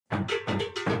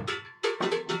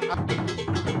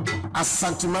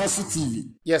Asantimasu TV.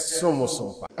 Yes,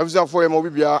 so. Every for him,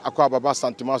 we are a crab about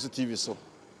Santimasu TV. So,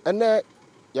 and then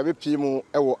Yabi Pimu,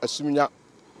 Essumeja.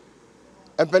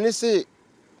 And Penny say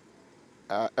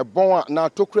a bon na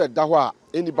tokre dawa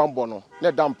any bambono,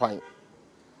 let dampine.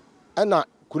 And na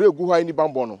kure guha any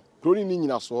bambono, cloning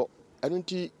in so, and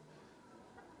tea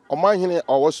or my hine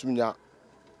or Essumeja,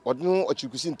 or no, or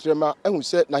Chikusin trema, and who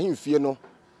said, Nahim fear no,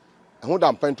 and hold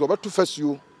dampine to about to face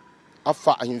you.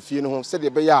 Afa ahemfie no ho se de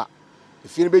be ya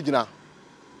efie no begina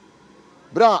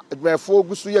bra adwafo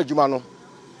gusu ya adwuma no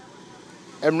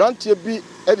emrantie bi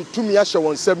e de tumi ahye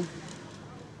won sam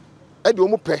e de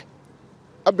omu pe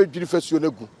abedwiri fasuo no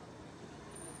gu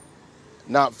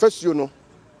na fasuo no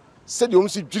se de omu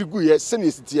si dwiri gu ye se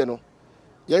ne sitie no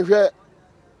ye hwɛ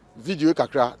video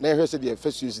kakra na ye hwɛ se de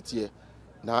fasuo sitie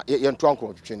na ye nto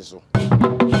anko twetwe ne so.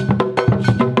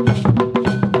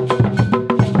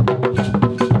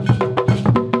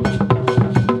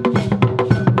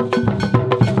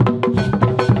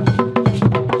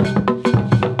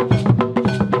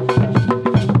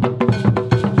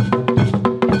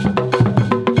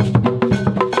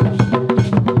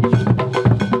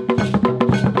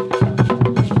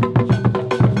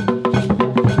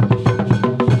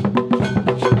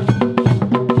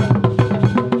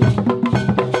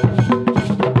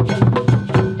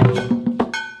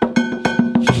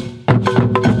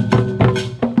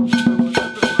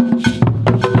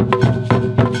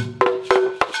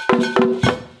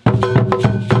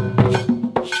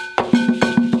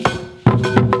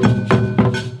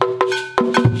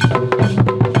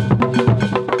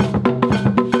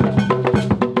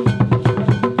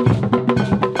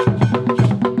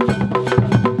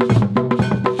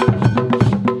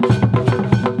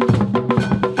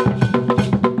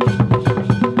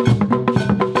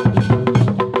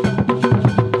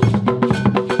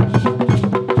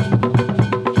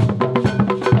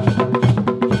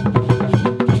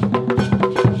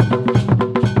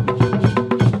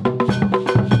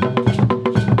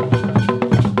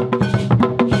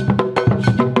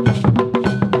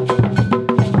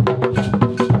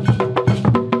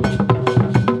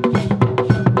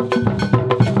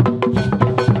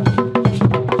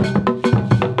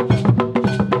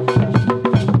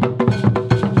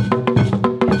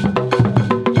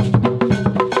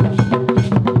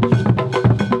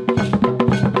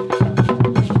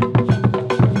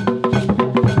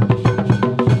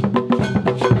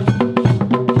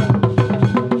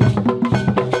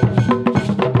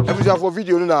 For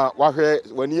video na wahwe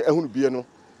wani ehunu bie no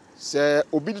se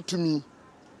obi de tumi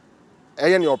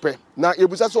eye ne ope na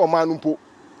yebusa se o man no mpo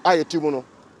ayetimu no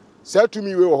se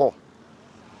tumi we wo ho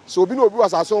so obi na obi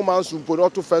wasase o man so mpo no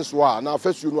to fence wa na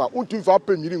afasuo no a untumi fa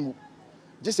pa nyiringu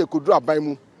je se koduru aban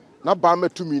mu na ba ma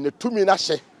tumi na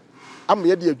hye am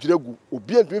ye de adwiragu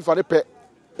obi antumi fa ne pe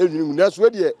enyiringu na so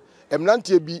de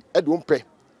emnantie bi e de ompe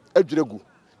adwiragu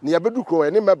ne yabedu kro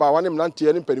ne meba wa ne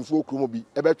emnantie ne mpanifo kro mo bi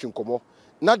e be twenkomo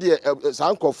na de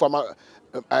sanko fama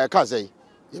ka say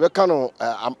ye be ka no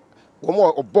wo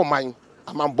mo oboman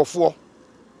amambofo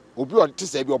obi o te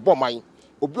say bi oboman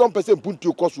obi on pese mpunti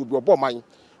okoso obi oboman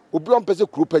obi on pese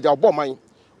kro pagya oboman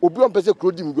obi on pese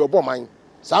kro dim bi oboman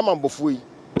sa amambofo yi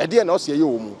e de na o se ye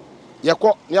wo mu ye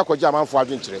kɔ ne akɔgye amanfo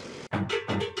adwenkyere.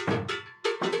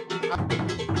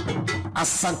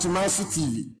 Asantimasu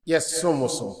TV. Yes,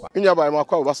 so. Inya ba ma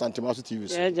kwa Asantimasu TV.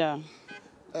 Yeah.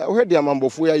 We de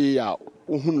amambofo ya ye ya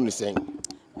ohunu ne sen.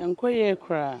 Enkoye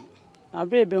kra.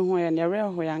 Abebe ho ya ne re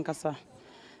ho ya nkasa.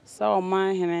 Sa o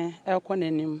man hene ekɔ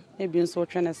nanim e bi nso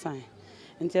twene san.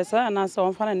 Nti sa na sa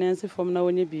on fa na nansi fom na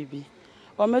woni bibi.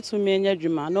 O metumi enya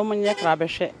dwuma na o munye kra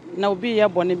behwe na obi ye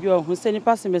bone bi o hu se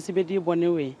nipa se mesi bedi bone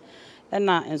we.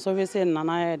 Na enso hwe se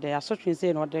nana ye de asotwe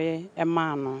se no de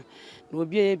ema no. Na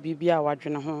obi ye bibi a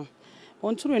wadwene ho.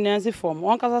 Onturu nansi fom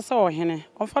on kasa sa o hene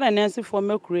on fa na nansi fom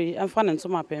makure en fa na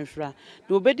ntoma pemfra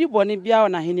de obedi bone bia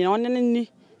na hene on ne ni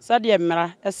sa de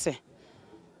mmara ese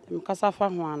em kasa fa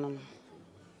ho anom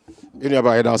eni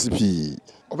ba eda sipi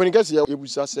openi kase ya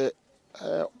ebusa se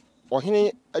o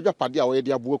hene adwapade a wo ye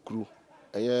de abo akuru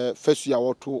eye fasu a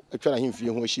woto atwa na hemfie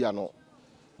ho ahia no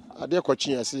ade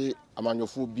kwakye ase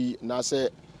amanyofo bi na se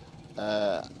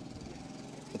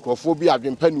nkrofo bi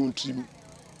adwempani ontrim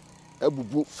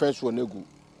abubu fence wo negu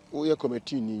wo ye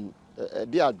committee ni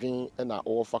de adwen na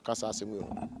wo fa kasa asem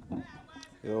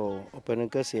yo open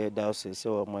kase da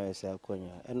so ma yesa akonya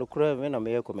enokura me na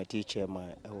me committee chairman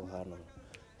e wo ha no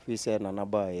fi se na na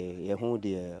ba ye hu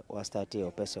de wa start e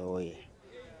opesa wo ye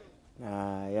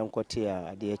na yankote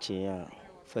a ade achi a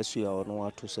fasu a ono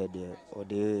ato se de o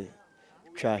de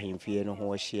twa hemfie no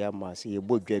ho hia ma se ye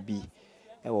bodwa bi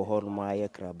e wo ho no ma ye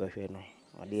kra behwe no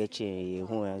ade eche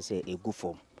hu an say egu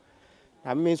form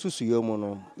na me susu yomu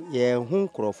no ye hu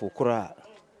krofo kra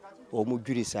o mu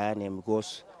dwiri saa na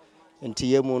because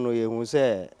enti yemu no ye hu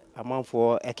say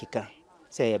amanfo ekeka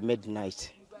say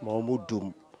midnight ma o mu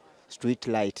dum street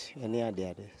light any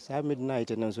ade saa midnight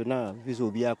na so na visa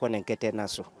obi akọ na nkete na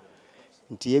so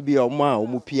nti e bia o ma o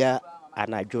mu pia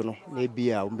anadwo no na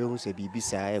bia o behu se bibi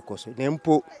saa ekoso na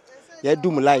mpo ye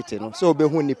dum light no so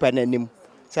obehu nipa na nim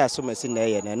say asomasi na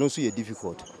ye na no so ye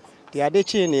difficult ti ade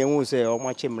chi na enwu say o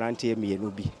ma chi mrante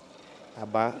emienu bi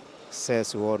aba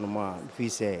says one ma fi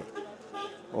say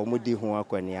o mu di hu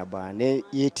akwani aba na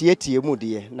ye tietie mu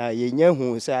de na ye nya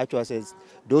hu say actually says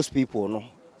those people no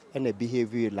and a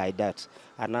behavior like that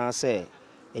and I say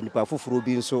enipa fufuro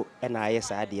bi nso na aye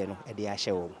saa de no e de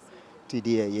ahye wo ti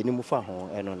de ye ni mu fa ho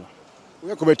eno no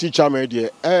we committee chairman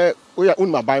de we ya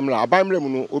unma abaimra mu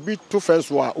no obi to fence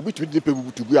wa obi to de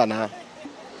pebutugu ana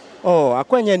oh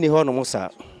akwanya ni ho no musa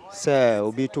say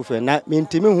obi to fe na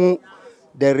mintimi hu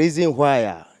the reason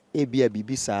why ebia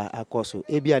bibisa akoso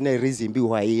ebia na reason bi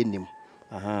why enim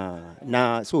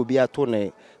na so obi ato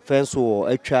ne fence wo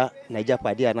atwa na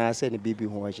japade ana say ne bibi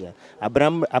hu ahia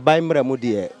abaimra mu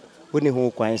de woni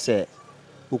hu kwan say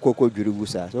ukoko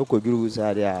dwurugusa so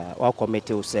kodwurugusa de wa commit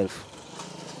yourself.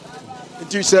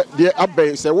 Nti say de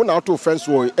abey say wona auto fence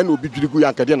wo e na obi dwurugu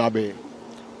yankade na abey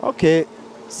okay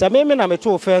same me na me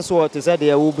to fence wo te say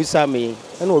de wo bisa me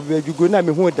e na obi dwurugu na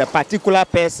me hu the particular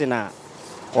person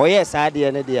oh yes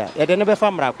ade ne de ye de ne be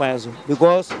fa mra kwan so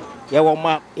because ye wo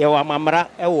mamra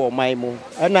e wo man mu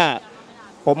na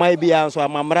o man bia nso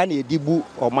amamra na edibu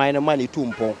o man no ma ne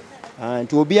tumpo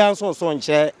nti obi anso so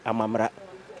nche amamra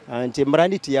nti mra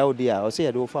ni tia wo dia o se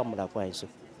ye de wo fa mra kwan so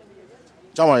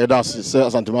chama ye da se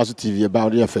Santimaso TV e ba wo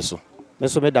de efeso me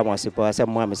so me da mo asipo ase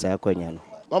mo amisa akwanya no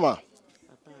mama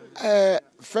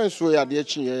fence wo ya de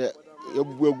chi ye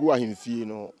buagu ahemfie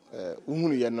no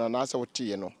uhunu ye no na ase wo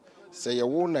tie no se ye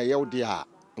wo na ye wo de a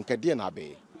nkade na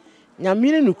abe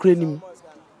nyamire no kuranim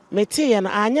mete ye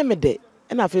na anya me de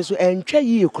na afeso entwa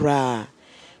yi kura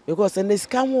because ne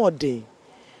sika ho ode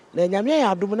na nyamye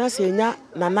ya adom na se nya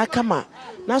na nakama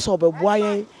na so obeboa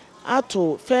yen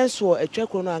ato fence wo etwa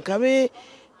kro no anka me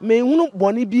hunu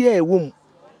bone bi a ewom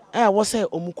wo se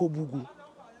omukobugu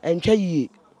entwa yi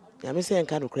nyame se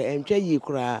enka no kura entwa yi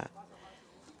kura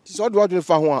ti so do adwene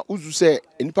fa ho a uzu se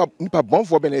nipa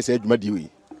bonfo be na se adwuma di wi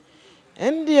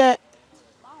ende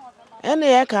ene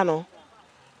ye ka no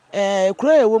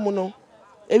kura ewom no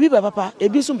ebi ba papa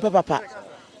ebi sum papa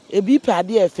ebi pa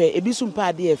de efe ebi sum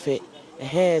pa de efe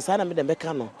sa na me de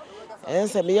beka no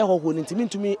ense me ye hoho ni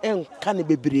ntimi enka ne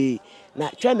bebre na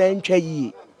twa na ntwa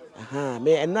yi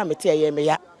me enna me te ye me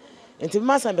ya ntimi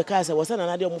masa beka se wo se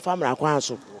na de mo fa mra kwan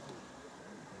so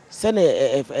se na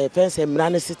fence mra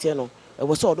ne site no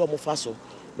wo se odo mo fa so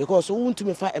because wo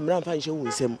ntimi fa mra mfa nhye wo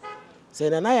nsem se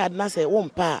na ya na se wo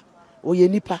mpa wo ye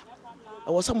nipa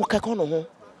wo se mo keka no ho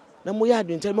na mo ya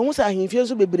adwente me hu sa ahemfie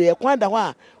so bebre e kwan da ho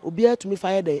a obi atumi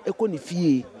fa ye den ekoni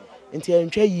fie enti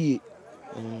entwa yie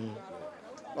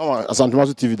mama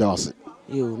Santimaso TV da wase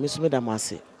yo me da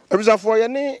mase ebisafo ye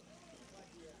ne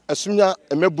Essumeja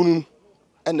emebunu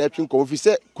na atwi nko fi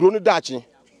se kuro no daachi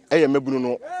eye emebunu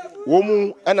no wo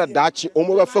mu na daachi o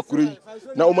mo ba fa kuro yi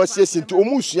na o ma siesie nti o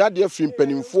mu sua de afiri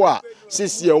mpanimfo a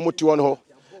sesie o mo ti won ho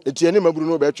enti ene emebunu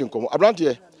no ba atwi nko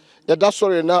abrante ye da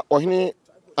sori na ohene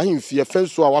ahemfie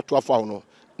fenso a wato afa ho no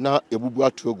na ebubu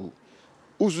atogu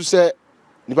uzu se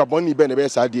nipa bonni be na be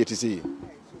sa de etise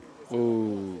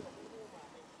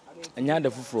anya da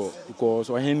fufuro because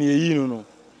ohene yi no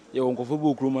ye wonkofo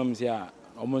bo kroma mse a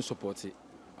omo support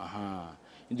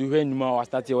ndu hwe nyuma wa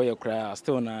start ye kra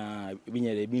still na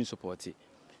binya de bin support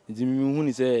ndu mi hu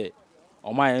ni se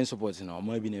omo ayen support na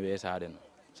omo bi na be sa de no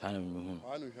sa na mi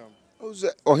hu uzu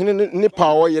ohene ni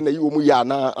power ye na yi wo mu ya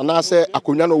na ana se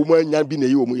akonya na wo mu anya bi na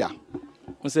yi wo mu ya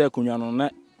nse akonya no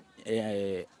na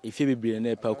efie bebre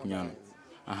na pa akonya no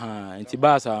nti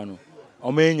ba sa no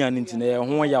omo enya nti na ye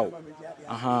ho yawo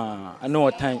ana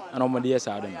otan ana omo de ye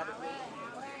sa de no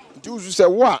nti uzu se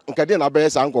wo a nkade na be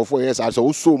sa nkofo ye sa so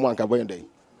wo so mu anka bo yende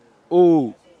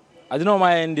ade no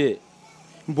ma yende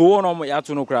mbo wo no ya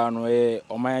to no kra no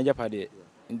omo anya pade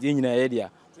nti nyina ye dia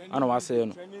ana wase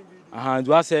no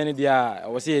ndu ase ne dia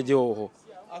wo se ye je wo ho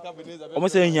omo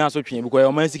se hia so twen because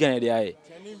omo sika ne dia ye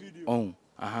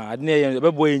ade ne ye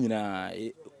be boy nyina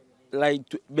like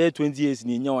be 20 years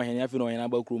ni nya ohene afi no ohene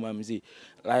aba kroma mi se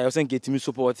like o se nke timi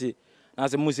support na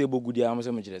se mu se bogudia am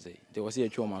se mu kire se te wo se ye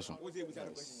twa o maso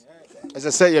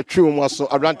ese se ye twa o maso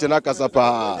abrante na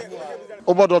kasapa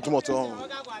obo Dortmund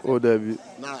o David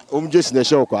na Jesse na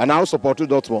show ko and I support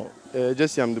Dortmund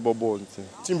Jesse am the ball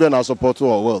team be na support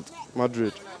world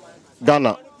Madrid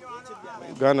Ghana.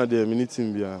 Ghana there, mini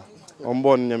team bia. On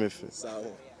born nyamefe.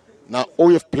 Now,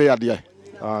 all you player there.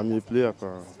 Me player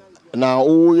pa. Now,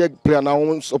 all you player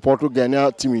now support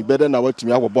Ghana team better than our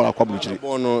team. I will born a couple of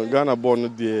Born Ghana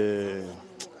born the.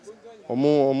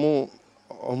 Omo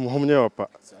nyapa.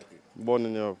 Born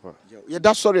nyapa. Yeah,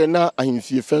 that's sorry. Now, I in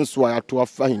fear fence why I to a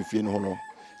fine fear no.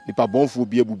 Nipa born for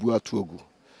be a bubu atuogu.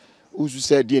 Who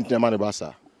said the interman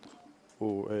basa?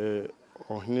 Oh,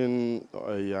 ohinin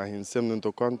ya hinsem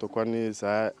ntokwa ntokwa ni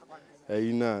sa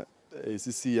ina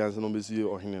sisi yanse no besi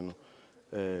ohinin no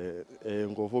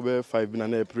nkofo be 5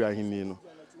 na april ahini no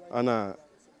ana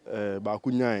ba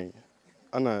kunyan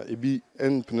ana ebi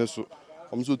enpene so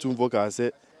omso tumfo ka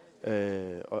se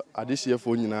adehie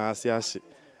fo nyina ase ahye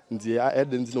nti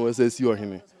edenti no wese si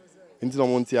ohinin nti no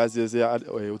monti ase se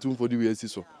otumfo di we si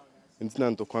so nti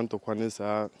na ntokwa ni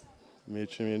sa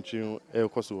metrim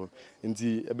ekoso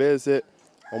nti ebe se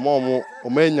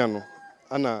omenya no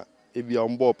ana ebi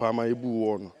ombo pa ma ebu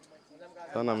wo no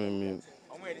ana me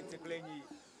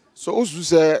so osu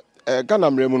se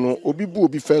Ghana mremu no obi bu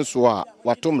obi fence a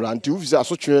watomra nti ufise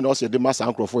asotwe na o se de masa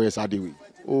ankrofo yes adewe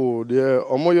oh de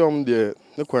omoyom de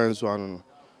ne kwan so anu no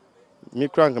mi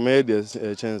crank me de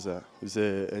chance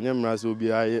se enyemra se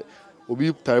obi aye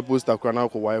obi type poster kra na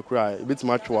ko why kra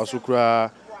ebitima twa so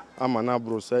kra ama na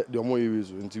bro se de omo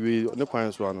yewezu nti we ne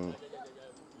kwan so anu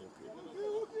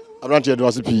Abrante do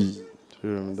asipi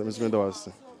da mesme da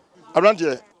wase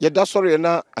Abrante ye da sorry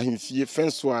na ahemfie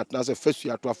fence wa na se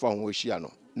fasu ato afa ho ahia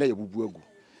no na ye bubu agu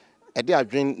e de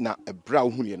adwen na ebra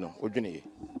ohune no odwene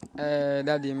ye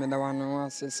daddy me da wano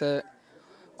se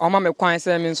oma me kwan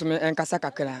se me nso me enkasa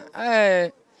kakra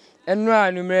enu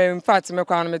anumere in fact me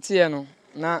kwan no metie no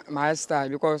na my style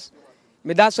because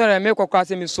me da sorry me kokwa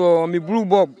se me so me blue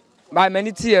bob by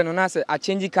many tie no na se a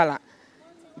change color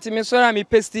nti me sorry me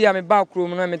paste ya me back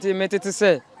room na me tete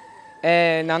se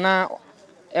nana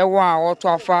ewa oto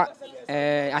afa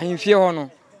ahemfie ho no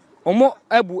omo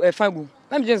abu efagu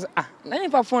na me just na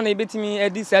infa phone na ebetimi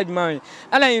edi sa adwuma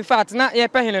ala in fact na ye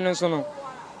pehene no so no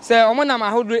se omo na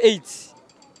ma 8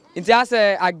 nti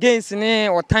ase against ne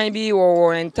otan bi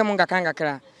wo entem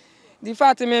ngakangakra the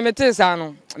fact me mete sa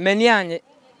no mani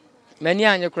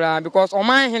anye kra because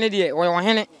oman hene de wo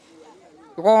hene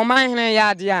because oman hene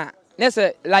ya de a ne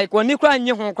se like woni kra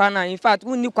nye ho kra na in fact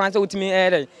woni kwan se utimi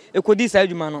ekodi sa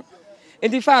adwuma no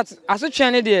in fact aso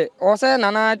twene de o se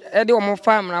nana e de omo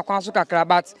farm na kwan so kakra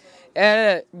but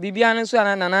bibia no so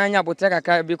nana anya botre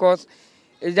kakra because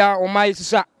eja omai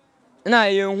susa na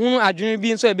ye hunu adwene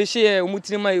bi nso ebehye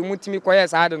omutimi koye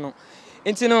saade no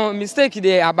enti no mistake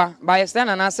de aba by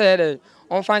stand na say de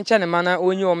on fan chane mana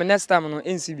onyi o next time no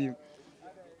ensi bi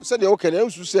se de okay na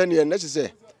nsu se ne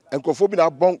se enkofo bi na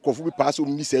bon kofo bi pass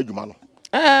omni se adwuma no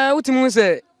utimu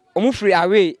se omu free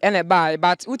away ene ba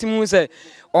but utimu se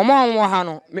omo onwo ha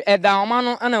no eda oma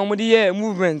no ana omudi ye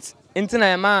movement enti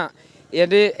na ma ye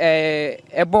de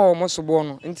ebo omo sobo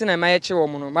no enti na ma ye che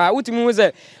omo no ba utimu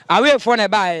se away for na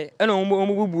ba ena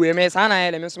omu bubu e me sa na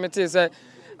ye le me so mete se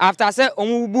after say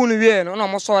omu bubu no wie no na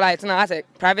omo so right na ase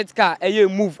private car eye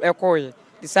move ekoye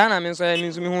di sa na me so ye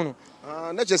me so me hu no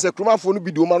na che se kromafo no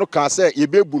bi do ma no ka se ye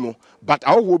bebu no but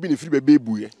awo bi ne firi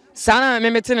bebu ye sana me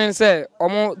metene se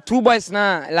omo two boys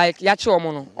na like ya che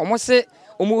omo no omo se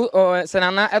omo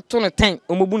senana eto no 10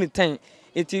 omo bu no 10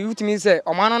 eti utimi se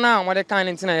omo ano na omo de kan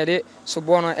ntina ye de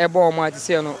sobo no ebo omo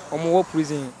atise no omo wo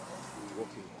prison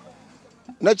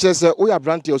na che se o ya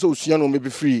brante o so osua no me be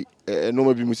free no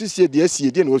me bi mu sisie de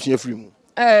asie de na osua free mu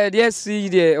de asie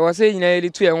de o se nyina ye de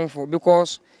tu e honfo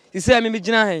because ise me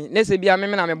gina hen na se bia me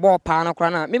na me bo pa na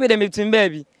kra na me be de me tim ba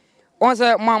bi on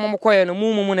se mo koye no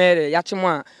mu na ere ya che mo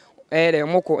a ere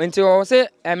moko enti o se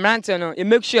emrante no e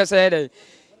make sure say ere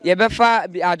ye be fa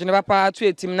adwene papa tu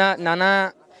etim na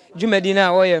nana dwumadi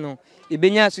na o ye no e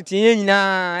benya sutie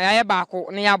nyina ya ye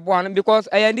baako na ya boa no because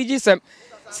e ndigi sem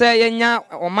say ye nya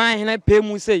o man hena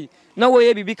pemu sei na wo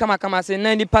ye bibi kama say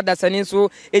na ni pada sani so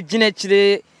e gina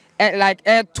chire like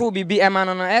to bibi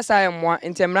emano no esa emwa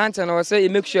enti emrante no say e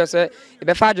make sure say e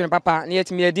be fa adwene papa na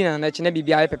yetimi adina na chine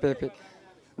bibi aye pepepe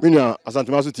minya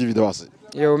Asantemaso TV da wase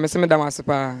yo meseme da wase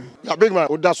pa ya big man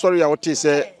o da sorry ya o te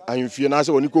se ahemfie na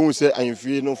se oni ko hu se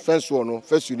ahemfie no fence no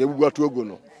fasu na ebubu ato ogo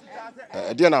no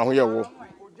de na ho ye wo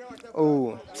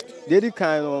oh dedi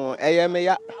kan no eye me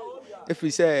ya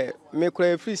efiri se me kura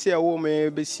efiri se wo me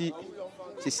besi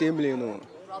sisemle no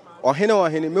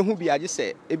ohene mehu bi age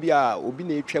se ebia obi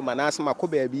na etwa na asema ko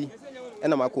ba bi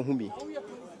na makohu bi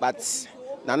but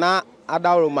nana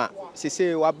adawroma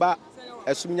sese waba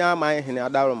Essumeja man hene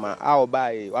adaroma a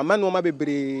obae amanu ma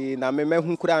bebre na me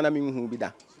mehu kura na me hu bi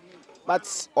da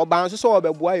but oban so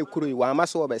obeboa ekuro yi wa ma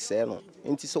so obese no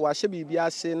nti so wa hye bibi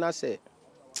ase na se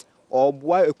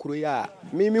oboa ekuro yi a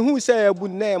mi hu se ebu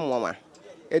na emoma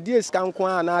edi esika nko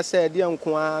a na se edi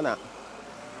nko a na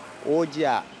oji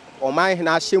a oman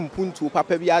hena hye mpuntu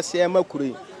papa bi ase makuro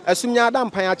yi Essumeja da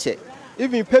mpan ache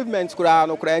even pavement kura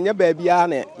no kura nya ba bia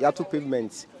na ya to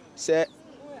pavement se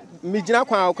mi gina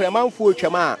kwa akora manfo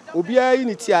otwam a obi ayi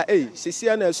ni ti a sisi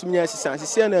na Essumeja sisan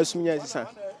sisi na Essumeja sisan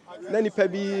na nipa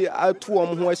bi atu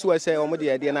om ho asi wase om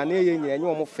de na ye nyina nye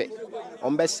om fe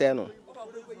om be se no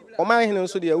oman hene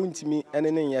nso de untimi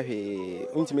ene ne nya hwe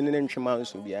untimi ne ntwema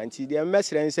nso bia nti de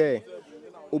mesren se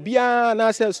obi a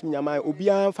na se Essumeja man obi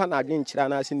a fa na adwen kira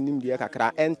na se nim de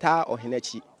kakra enta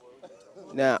ohenachi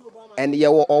na en ye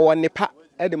wo owo nipa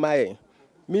edemaye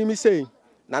mi sei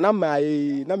na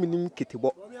mai na minim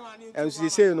ketebo enso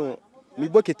sei no mi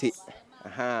bokete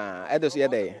aha edo so ye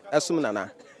dey esum nana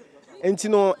enti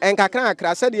no enkakra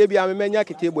akra se de bia me manya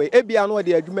ketebo ebia no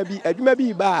de adwuma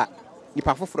bi ba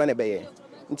nipa foforo na beye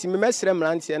nti me mesre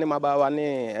mrantie ne mabawa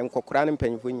ne enkokora ne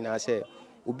mpanyifo nyina se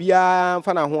obia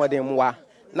mfa na ho de mwa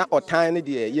na otan ne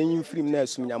de yen firim na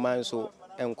Essumeja man so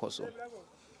enkoso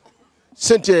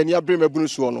Sente ni abre mabunu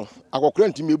so no akokora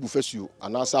ntimi ebu fasuo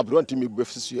anasa abro ntimi ebu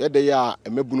fasuo ede ya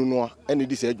mabunu no ene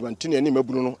di se adwuma ntine ni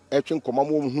mabunu no etwe nkoma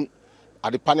mo hu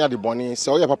ade pane ade boni se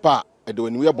oye papa ede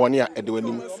wani we boni a ede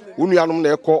wani unuanom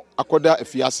na ekọ akoda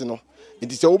afiase no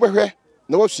nti se wo behwe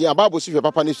na wasua babo si hwe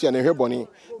papa ne sua na hwe boni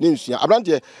ne nsua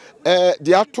abrante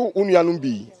de ato unuanom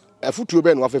bi afutuo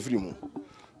be no afafiri mu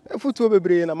afutuo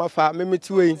bebre na mafa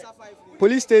memetiwe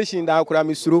police station da akora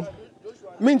misuro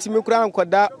mintimi kura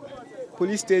ankoda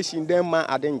police station dem ma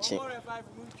adenche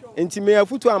enti me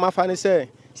afutu amafa ne se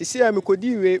sisi ya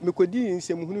mekodi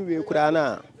nsemhunu we kura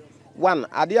na one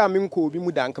ade a menko obi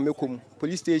mu danka mekom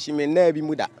police station me na bi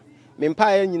mu da me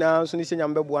mpa ya nyina so ne se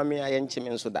nyam beboa me aye nche me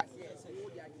nso da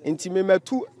enti me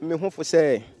matu me hofo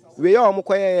se we ya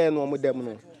omkoye no omdam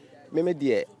no me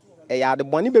de ya de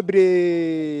boni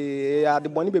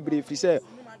bebre fi se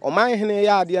oman hene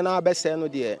ya ade na abese no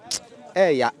de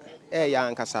ya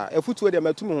ankasa efutuo de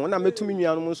matumi ho na matumi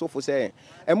nuanom nso fo se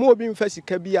ema obi mfa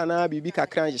sika bi ana bibi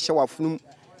kakra nhye wafunum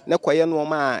na koye no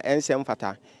ma ensem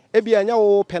fata ebi anya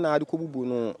wo penade kobubu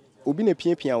no obi na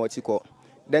piapia watiko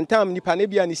den tam nipa na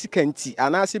bia ne sika nti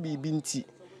ana se bibi nti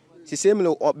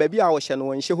sisemle baby a wo hye no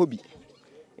wonhye hobi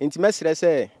nti mesre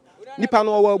se nipa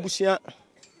no wo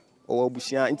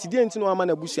abusia nti die nti no ama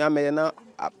na abusia me na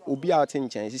obi a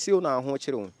tenchen sisi na ho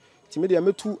kire ho nti me de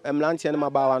metu emlante ne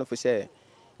mabawa no fo se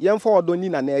yemfa odoni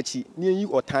na na achi ni yi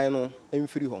otan no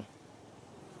emfiri ho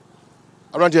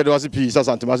abrante de wase pi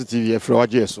Santimasi TV e fra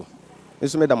waje so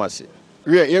Essumeja damase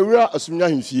we yewura Essumeja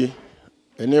himfie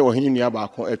ene ohini nua ba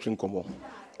ko atwe nkomo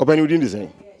obani udin design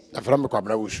afra me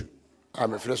kwabra wushu a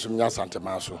me fra Essumeja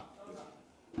Santimasi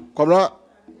kwabra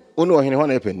ono ohini ho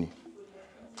na epani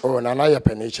o na ya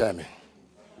pani chame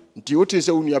nti wote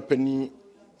se unua pani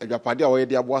adwapade a wo ye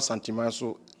de abo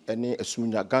Santimasi ene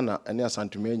Essumeja Ghana ene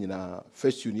Santimasi nyina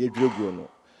first uni edwureguo no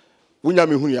wunya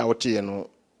me hunu ya wote no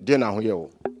de na ho ye wo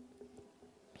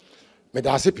me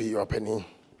da se pi opani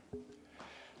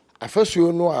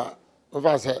afasuo no a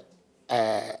ova se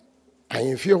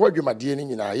ahemfie ho adwumade ni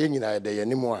nyina ye nyina de ye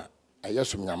nimu a aye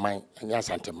Essumeja man ene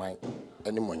Santimasi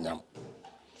ene monyam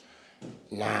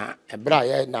na ebra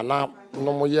ye nana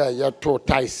no mo ye to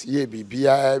ties ye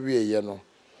bibia awie ye no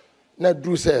na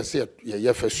dru se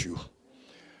ye fasuo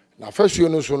na fasuo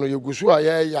no so no yegusu a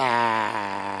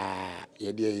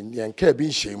ye de nyanka bi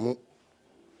nhyiemu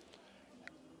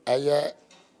aye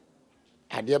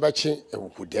ade bachi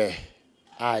ewukude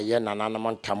a ye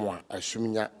nananam ntamo a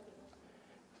Essumeja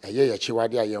aye ye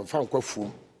chiwade a ye mfa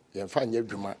nkwafu ye mfa nya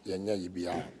dwuma ye nya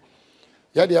yibia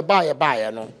ye de ba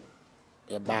ye no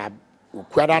ye ba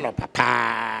ukwada no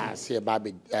papa se ba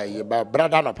be ye ba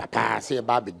brada no papa se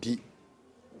ba be di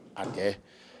ade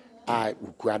a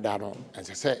ukwada no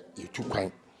ensese yetu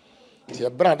kwan se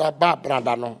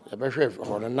brada no ye be hwe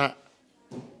ho na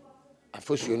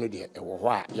afosuo no de ewo ho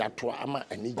a yato ama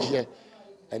anigye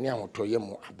ani ahotoye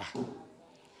mu aba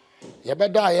ye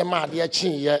beda ye ma ade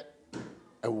chin ye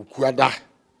awukuada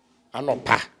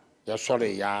anopa ye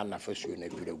sore ya na afosuo na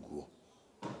dwiraguo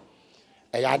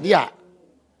ade a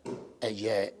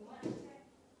eye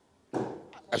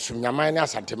Essumeja man na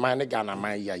Santimasi ne Ghana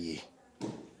man yaye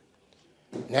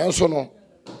nanso no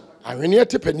ahwene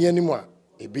etepani animu a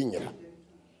ebi nyira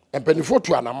empanifo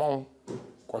tu anamon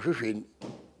kohwehwe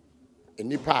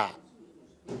enipa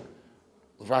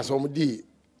mfaso mudi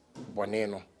bone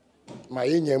no ma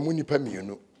yenya mu nipa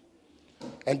mienu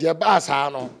ende ba saa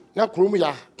no na krom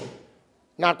ya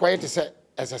na akoye te se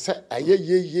esese aye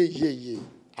ye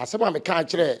asema me ka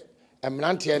kire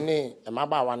emrante ne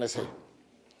emaba ne se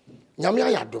nyame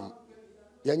ayadom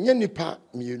yenye nipa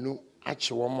mienu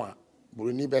ache wo ma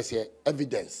buruni be se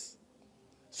evidence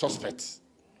suspect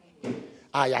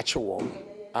ya che wo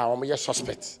wo ye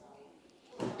suspect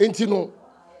enti no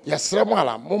yesre mo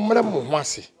ala mo mre mo ho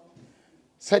ase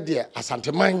se de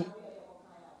asanteman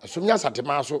asumnya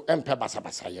asanteman so empe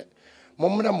basabasa ye mo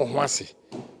mre mo ho ase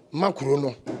makuro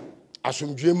no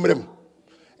asumdwe mrem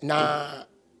na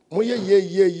mo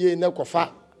ye na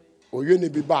kofa oye ne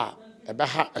bi ba ebe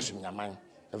ha asumnyaman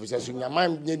efise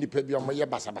asumnyaman nye nipa bi o mo ye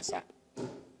basabasa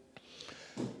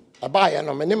abaye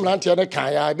no menim rante ne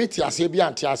kan ya beti ase bi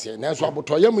ante ase nanso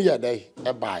abotoye mu ye dai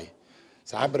ebaye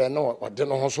sa abre no ode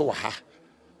no ho so wa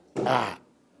ha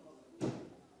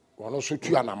wono so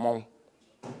tu anamon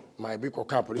ma bi ko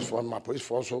ka police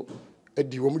force so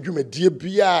edi wo mu dwumadie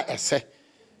bia ese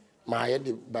ma ye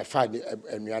de by five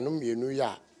anuanom mienu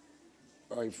ya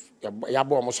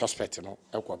bo mo suspect no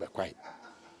ekwo be kwai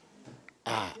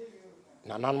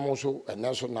nananom so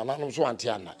enenso nananom so ante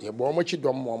ana ye bo mo chi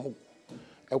dom mo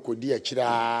ekodi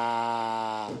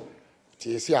akira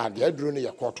ti esi ade aduro ne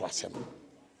ye koto asem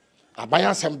aban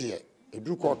asem de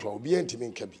eduru koto obi antimi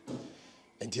nka bi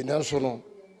enti nanso no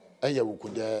eye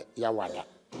wukude ya wada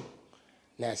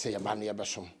na ese ye ba ne ye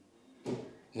besom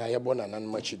na ye bo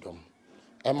nananom achi dom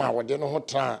ema wode no ho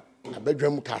tra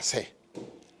abadwam ka se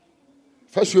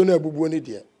fasuo na abubuo ne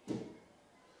de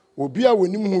obi a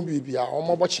wonim ho bibia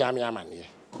omobọ chiame amane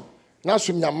na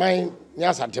sumnyaman ni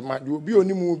asantema de obi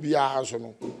onimu bia so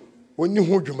no oni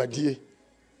ho dwumadie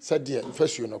se de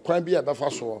fasuo no kwan bia be fa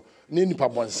so ni nipa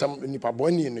bonsam nipa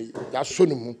bonni no ya so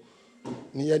no mu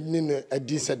ni no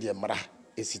adi se de mra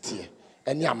esitie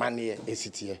eni amane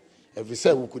esitie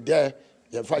efise wukude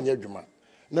ye fa nya dwuma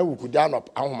na wukude anop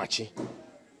ahomache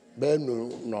be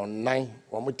no nan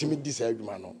wo mutimi di se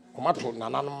adwuma no wo mato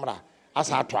nananom mra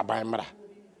asa ato aban mra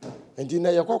enti na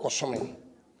ye kokosome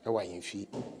e wa yemfi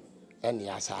eni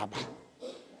asa aba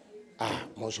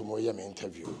monso mo ye me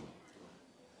interview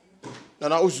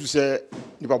na osu se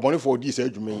nipa boni for di se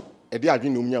adwuma e de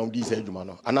adwene omnya di se adwuma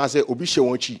no ana se obi hye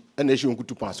won chi e na hye won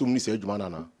kutu pa so ni se adwuma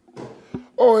na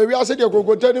ewi ase de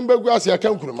kokotani mbagu ase aka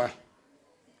nkuruma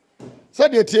se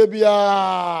de tie bia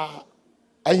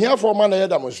ahia for man na ye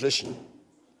demonstration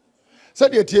se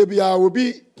de tie bia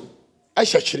obi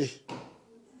ahyekyere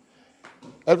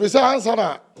every answer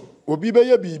na obi be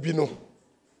ye bibi no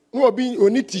no obi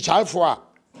oni teacher for a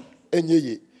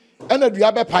enyeye ena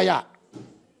dua be paya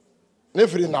na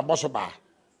firi na boso ba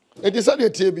e de se de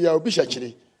tie bia obi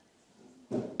hyekyere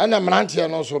ena mrantie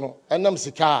no so no enam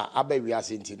sika aba wi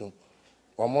ase nti no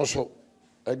omo so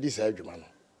adi sa adwuma no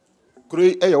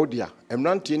kure eye odia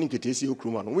emrantie ni ketesi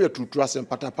okruma no we tutu asem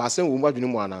pata pa asem wo mu adwene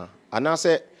mu ana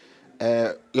se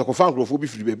yakofa nkrofo bi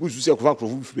firi be buzu se yakofa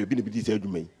nkrofo bi firi be ni bi di sa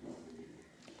adwuma yi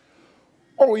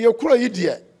ye kura yi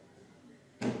de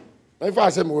e fa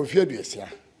asem wo fie aduasia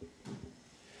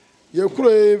ye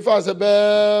kura fa asem be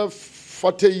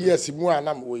 40 years mu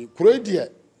anam wo kura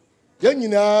de ye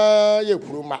nyina ye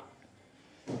kuruma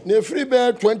na free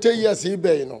be 20 years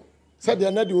be no said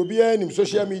na de obi anim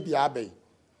social media abai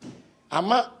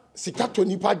ama sikato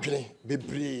nipa dwene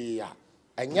bebre a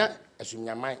anya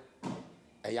asumnyaman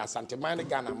eya santeman ne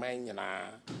Ghana man nyina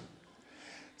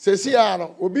sesia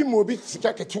no obi mo obi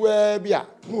sika ketewa bi a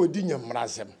na odi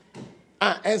nyamrazem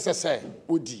ensese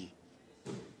odi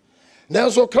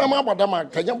nanso krama bodama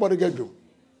kanya bodegadwo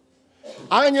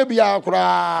anya bia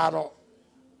akura no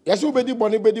yase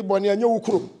obedi boni anya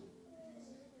wukuro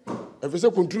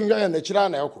efese kontru nya na kira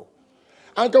na eko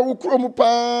anka wukuro mu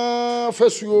pa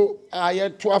fasuo aye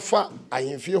toafa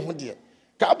ahemfie ho de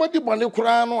ka abodi boni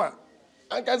kura no a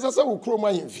anka sasa wukuro mu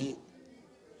ahemfie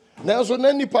nanso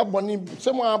na nipa boni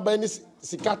semo aba ni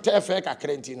sika tefe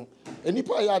kakrenti no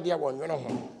enipa ya de wonwene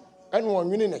ho ene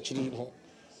wonwene na kiri ho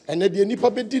ene de nipa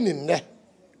bedi ni nne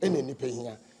ene nipa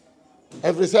hia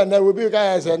every say na we bi ka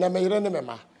ya say na meyire ne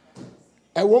mema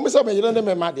e wo mu say meyire ne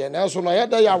mema de nanso no ya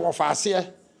da ya wo faase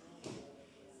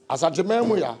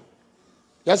asantemamu ya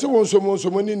yase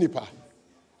wonsomo ni nipa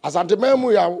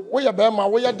asantemamu ya wo ye be ma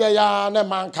wo ye da ya na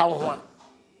manka ho a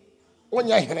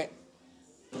wonya hene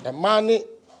e ma ni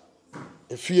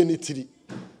efie ni tiri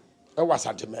e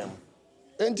wasantemamu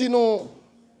enti no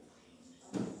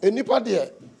enipa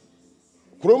de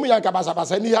kromu ya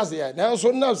kabasa ni hase ya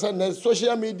nanso na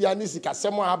social media ni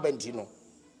sikasemo abenti no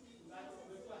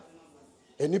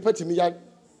enipa timi ya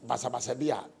basabasa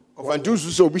bia ofantu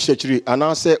so obi hyekire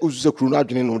ana se ozuze kru no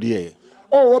adwene no de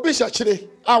obi hyekire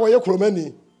wo ye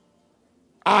kromani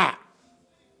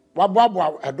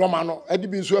waboabo edoma no adi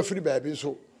bi nso afiri baabi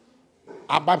nso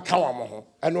abab ka wo mo ho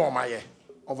ene o maye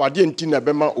Of a dentin a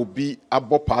bema obi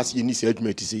abo pass in his edge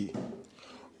to see.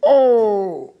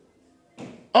 Oh,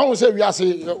 I will say we are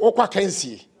say Okwa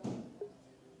Kensi.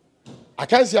 I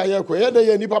can't see a year where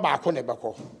they nipa back on a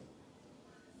bako.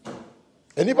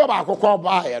 A nipa back call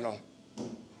by,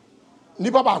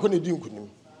 nipa back on the Dunkunim.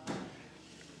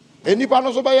 A nipa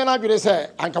no so by an agri say,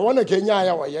 and Kawana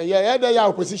Kenya, they are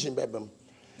opposition, bebem.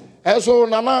 And so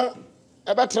Nana,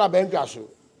 a better bengasso.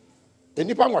 A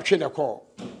nipa watching a call,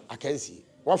 I can see.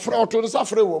 What for to the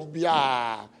suffering won't be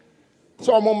a.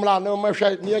 So Momla no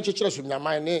measure near churches with your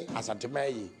mind as a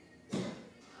Timay.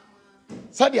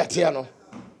 Sadia Tiano.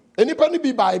 Any penny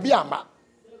be by Biama.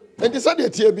 And the Sadia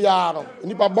Tiabiano,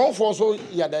 Nipa bon for so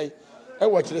yaday. I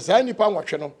watch the same Nipa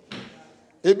watchano.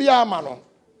 A Biamano.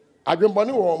 I don't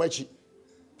believe or matchy.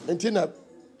 And Tina,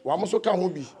 one must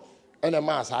come be. And a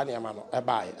mass, honey, a man, a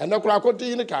buy. And no crack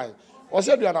in the kind. Or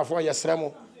said you are for your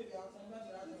stremo.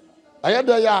 I had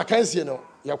the ya can't see no,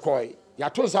 your coy. Ya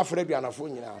to safre bi anafo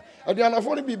nyina adu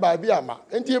anafo no bi ba bi ama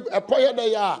enti epoye da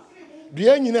ya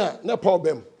dua nyina na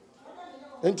problem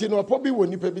enti no opo bi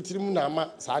woni pa bi tirim na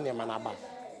ama sa ne ma na ba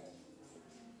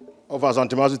of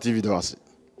Asantemasu TV do ase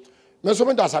me so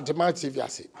me da Asantemasu TV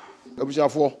ase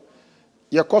abushafo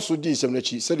ye koso di nsem na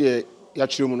chi se de ya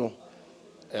kiremu no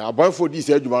aboyfo di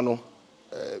se adwuma no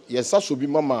ye saso bi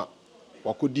mama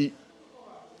wakodi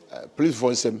police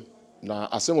for nsem na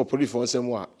asemo police for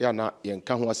nsem a ya na ye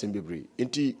nka ho asem bebre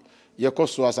enti ye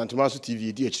koso Asantemasu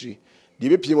TV di akiri de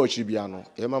be pie mo akiri bia no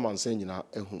ye mama nsan nyina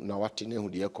ehu na wate na ehu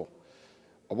de ekọ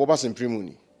oboba sempremu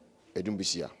ni edum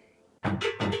bisia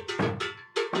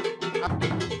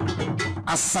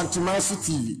Asantemasu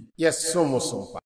TV yes so mo so